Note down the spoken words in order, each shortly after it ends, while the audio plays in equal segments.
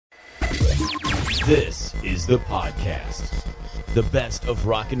This is the podcast. The best of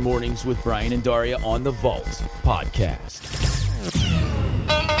Rockin' Mornings with Brian and Daria on the Vault podcast.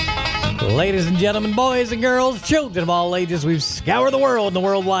 Ladies and gentlemen, boys and girls, children of all ages, we've scoured the world and the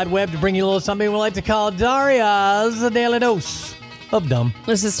World Wide Web to bring you a little something we like to call Daria's Daily Dose of Dumb.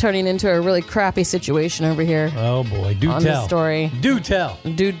 This is turning into a really crappy situation over here. Oh boy, do on tell. The story. Do tell.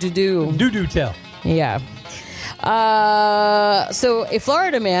 Do tell. Yeah. So a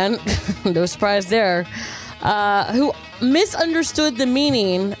Florida man, no surprise there, who misunderstood the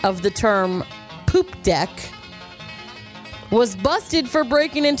meaning of the term poop deck, was busted for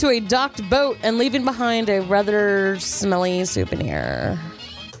breaking into a docked boat and leaving behind a rather smelly souvenir.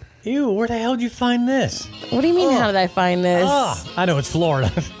 Ew, where the hell did you find this? What do you mean, how did I find this? I know, it's Florida.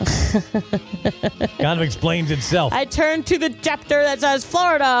 Kind of explains itself. I turned to the chapter that says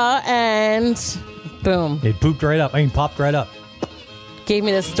Florida and boom. It popped right up. Gave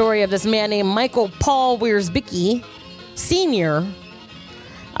me the story of this man named Michael Paul Wierzbicki, Sr.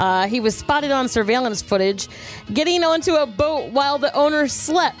 He was spotted on surveillance footage getting onto a boat while the owner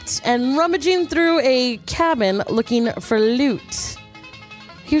slept and rummaging through a cabin looking for loot.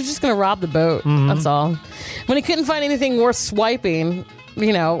 He was just going to rob the boat, that's all. When he couldn't find anything worth swiping,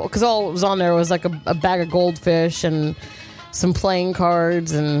 because all that was on there was like a bag of goldfish and some playing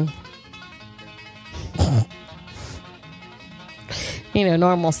cards and,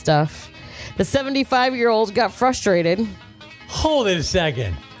 normal stuff. The 75-year-old got frustrated. Hold it a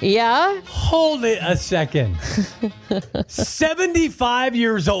second. Yeah? Hold it a second. 75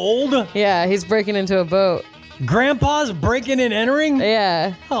 years old? Yeah, he's breaking into a boat. Grandpa's breaking and entering?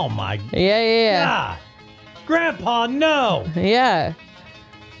 Yeah. Oh, my Yeah. God. Grandpa, no. Yeah.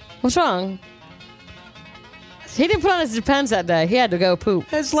 What's wrong? He didn't put on his Depends that day. He had to go poop.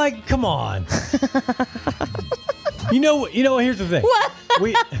 It's like, come on. Here's the thing. What?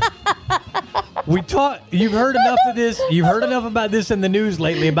 We taught. You've heard enough of this. You've heard enough about this in the news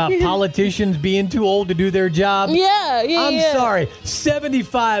lately about politicians being too old to do their job. Yeah. I'm sorry.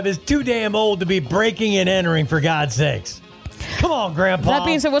 75 is too damn old to be breaking and entering, for God's sakes. Come on, Grandpa. That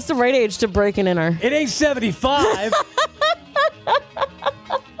being said, what's the right age to break and enter? It ain't 75.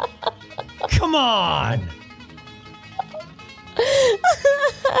 Come on.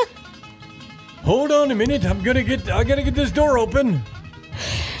 Hold on a minute. I gotta get this door open.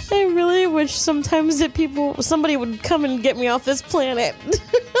 I really wish sometimes that somebody would come and get me off this planet.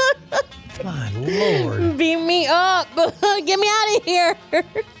 My Lord. Beam me up. Get me out of here.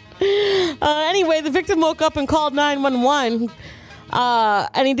 Anyway, the victim woke up and called 911.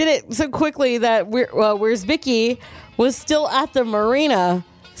 And he did it so quickly that Wierzbicki was still at the marina,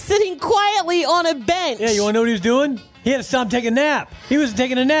 sitting quietly on a bench. Yeah, you want to know what he was doing? He had to stop taking a nap. He was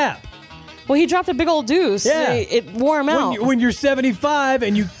taking a nap. Well, he dropped a big old deuce. Yeah. It wore him out. When you're 75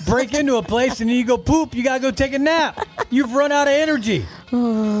 and you break into a place and then you go poop, you got to go take a nap. You've run out of energy.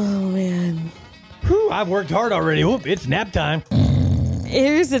 Oh, man. Whew, I've worked hard already. Whoop, it's nap time.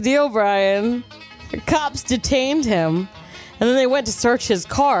 Here's the deal, Brian. The cops detained him, and then they went to search his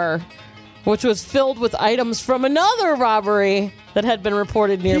car, which was filled with items from another robbery that had been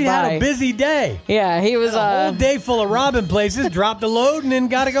reported nearby. He had a busy day. Yeah, he was a whole day full of robbing places, dropped a load, and then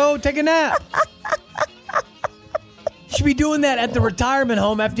got to go take a nap. You should be doing that at the retirement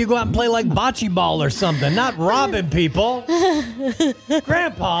home after you go out and play like bocce ball or something, not robbing people.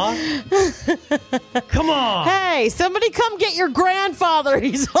 Grandpa, come on. Hey, somebody come get your grandfather.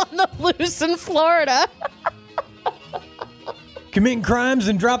 He's on the loose in Florida. Committing crimes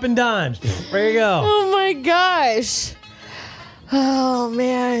and dropping dimes. There you go. Oh, my gosh. Oh,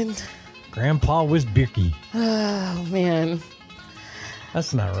 man. Grandpa Wierzbicki. Oh, man.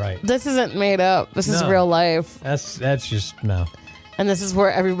 That's not right. This isn't made up. This is real life. That's just, no. And this is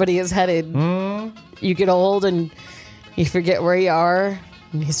where everybody is headed. You get old and you forget where you are.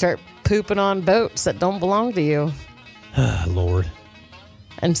 And you start pooping on boats that don't belong to you. Lord.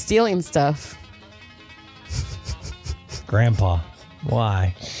 And stealing stuff. Grandpa.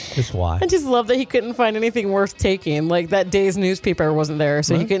 Why? Just why? I just love that he couldn't find anything worth taking. Like that day's newspaper wasn't there,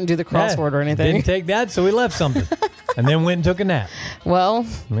 so he couldn't do the crossword or anything. Didn't take that, so he left something. And then went and took a nap. Well.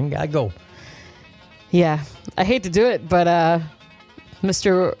 And then gotta go. Yeah. I hate to do it, but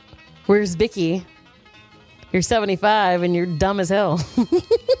Mr. Wierzbicki, you're 75 and you're dumb as hell.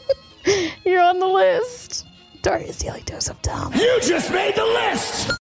 You're on the list. Daria's Daily Dose of Dumb. You just made the list!